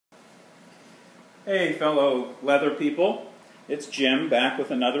Hey fellow leather people, it's Jim back with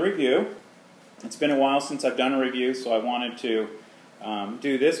another review. It's been a while since I've done a review, so I wanted to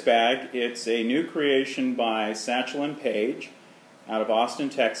do this bag. It's a new creation by Satchel Page out of Austin,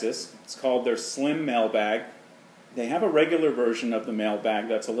 Texas. It's called their Slim Mailbag. They have a regular version of the mailbag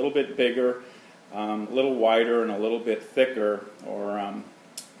that's a little bit bigger, a little wider, and a little bit thicker, or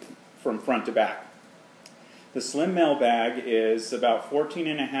from front to back. The Slim Mailbag is about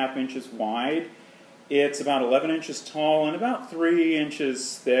 14.5 inches wide. It's about 11 inches tall and about 3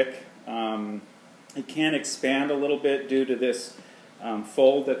 inches thick. It can expand a little bit due to this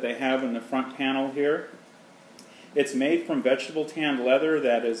fold that they have in the front panel here. It's made from vegetable tanned leather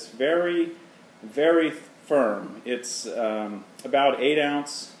that is very, very firm. It's about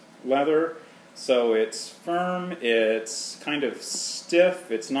 8-ounce leather, so it's firm, it's kind of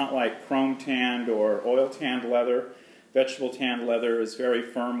stiff. It's not like chrome tanned or oil tanned leather. Vegetable tanned leather is very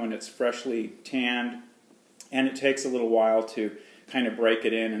firm when it's freshly tanned, and it takes a little while to kind of break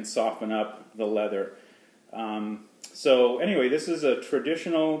it in and soften up the leather. So anyway, this is a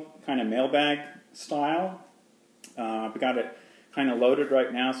traditional kind of mailbag style. I've got it kind of loaded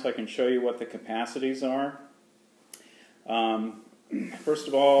right now so I can show you what the capacities are. First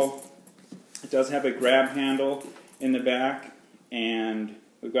of all, it does have a grab handle in the back, and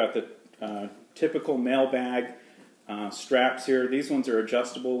we've got the typical mailbag straps here. These ones are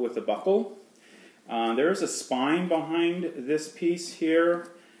adjustable with a buckle. There is a spine behind this piece here,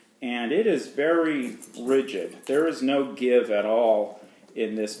 and it is very rigid. There is no give at all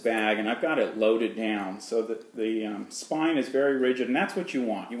in this bag, and I've got it loaded down so that the spine is very rigid, and that's what you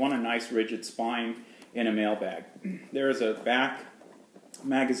want. You want a nice rigid spine in a mailbag. There is a back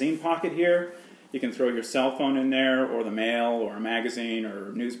magazine pocket here. You can throw your cell phone in there, or the mail, or a magazine,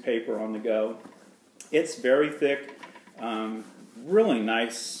 or newspaper on the go. It's very thick, really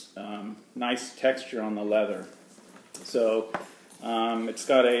nice, nice texture on the leather. So it's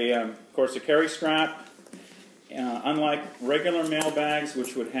got of course, a carry strap. Unlike regular mailbags,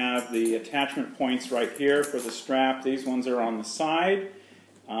 which would have the attachment points right here for the strap, these ones are on the side.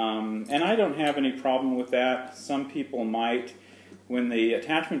 And I don't have any problem with that. Some people might. When the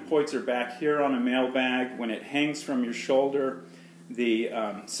attachment points are back here on a mailbag, when it hangs from your shoulder, the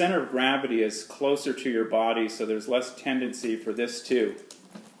center of gravity is closer to your body, so there's less tendency for this to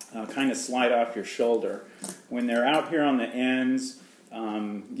kind of slide off your shoulder. When they're out here on the ends,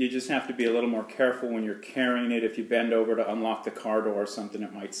 you just have to be a little more careful when you're carrying it. If you bend over to unlock the car door or something,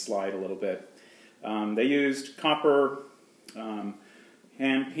 it might slide a little bit. They used copper,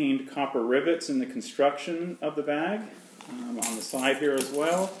 hand-peened copper rivets in the construction of the bag, on the side here as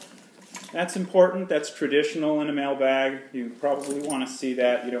well. That's important. That's traditional in a mailbag. You probably want to see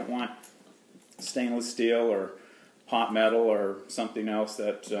that. You don't want stainless steel or pot metal or something else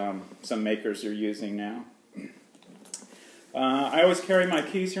that some makers are using now. I always carry my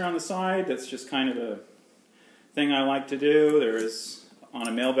keys here on the side. That's just kind of a thing I like to do. There is, on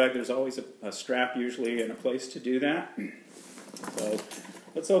a mailbag, there's always a strap usually and a place to do that. So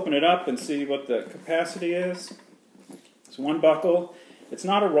let's open it up and see what the capacity is. It's one buckle. It's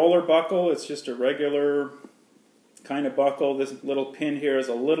not a roller buckle, it's just a regular kind of buckle. This little pin here is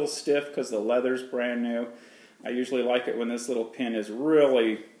a little stiff because the leather's brand new. I usually like it when this little pin is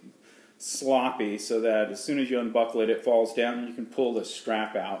really sloppy, so that as soon as you unbuckle it, it falls down and you can pull the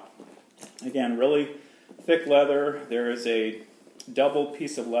strap out. Again, really thick leather. There is a double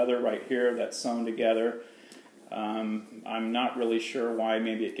piece of leather right here that's sewn together. I'm not really sure why.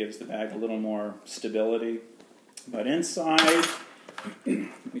 Maybe it gives the bag a little more stability. But inside,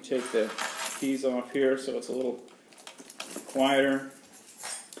 let me take the keys off here so it's a little quieter.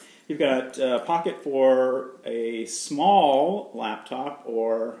 You've got a pocket for a small laptop,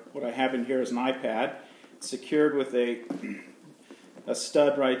 or what I have in here is an iPad, secured with a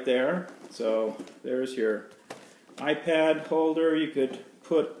stud right there. So there's your iPad holder. You could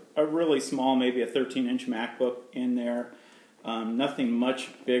put a really small, maybe a 13-inch MacBook in there. Nothing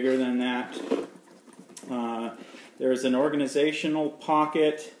much bigger than that. There's an organizational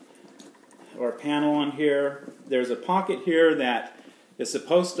pocket or panel on here. There's a pocket here that is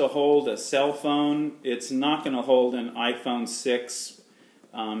supposed to hold a cell phone. It's not going to hold an iPhone 6.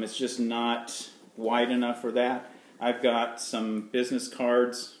 It's just not wide enough for that. I've got some business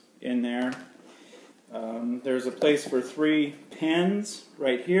cards in there. There's a place for 3 pens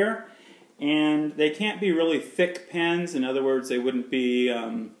right here. And they can't be really thick pens. In other words, they wouldn't be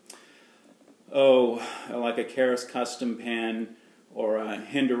like a Karas Custom pen or a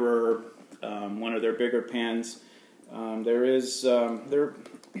Hinderer, one of their bigger pens. I've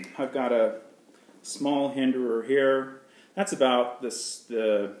got a small Hinderer here. That's about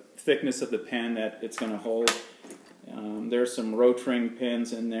the thickness of the pen that it's going to hold. There's some Rotring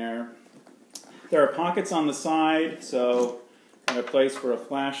pins in there. There are pockets on the side, so got a place for a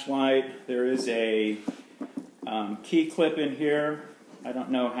flashlight. There is a key clip in here. I don't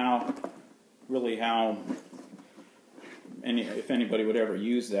know if anybody would ever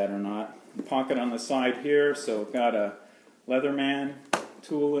use that or not. Pocket on the side here, so we've got a Leatherman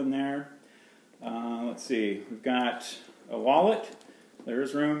tool in there. Let's see, we've got a wallet.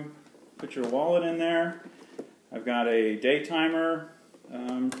 There's room, put your wallet in there. I've got a day timer,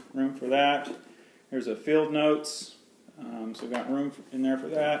 room for that. There's a field notes, so we've got room in there for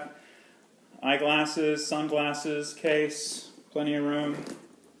that. Eyeglasses, sunglasses, case, plenty of room.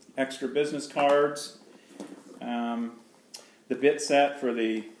 Extra business cards. The bit set for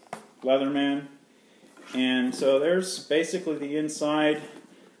the Leatherman. And so there's basically the inside.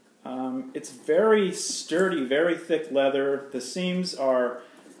 It's very sturdy, very thick leather. The seams are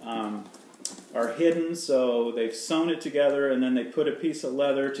hidden, so they've sewn it together, and then they put a piece of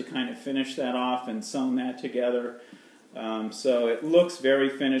leather to kind of finish that off and sewn that together. So it looks very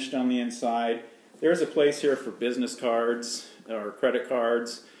finished on the inside. There's a place here for business cards or credit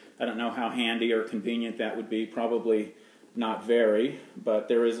cards. I don't know how handy or convenient that would be. Probably not very, but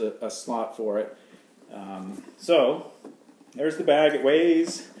there is a slot for it. So there's the bag. It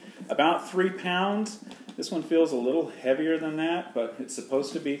weighs about 3 pounds. This one feels a little heavier than that, but it's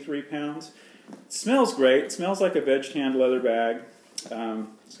supposed to be 3 pounds. It smells great. It smells like a veg-tanned leather bag.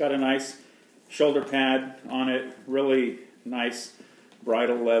 It's got a nice shoulder pad on it, really nice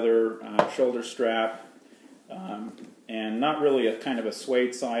bridle leather shoulder strap, and not really a kind of a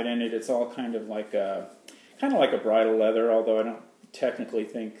suede side in it. It's all kind of like a bridle leather, although I don't technically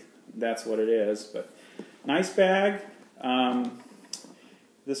think that's what it is. But nice bag.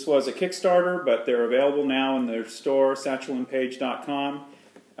 This was a Kickstarter, but they're available now in their store, satchelandpage.com,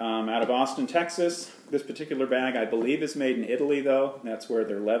 out of Austin, Texas. This particular bag, I believe, is made in Italy, though. That's where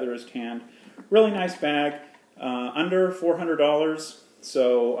their leather is tanned. Really nice bag, under $400,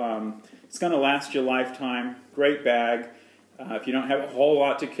 so it's going to last you a lifetime. Great bag. If you don't have a whole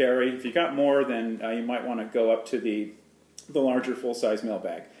lot to carry, if you got more, then you might want to go up to the larger full-size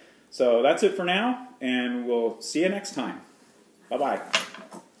mailbag. So that's it for now, and we'll see you next time. Bye-bye.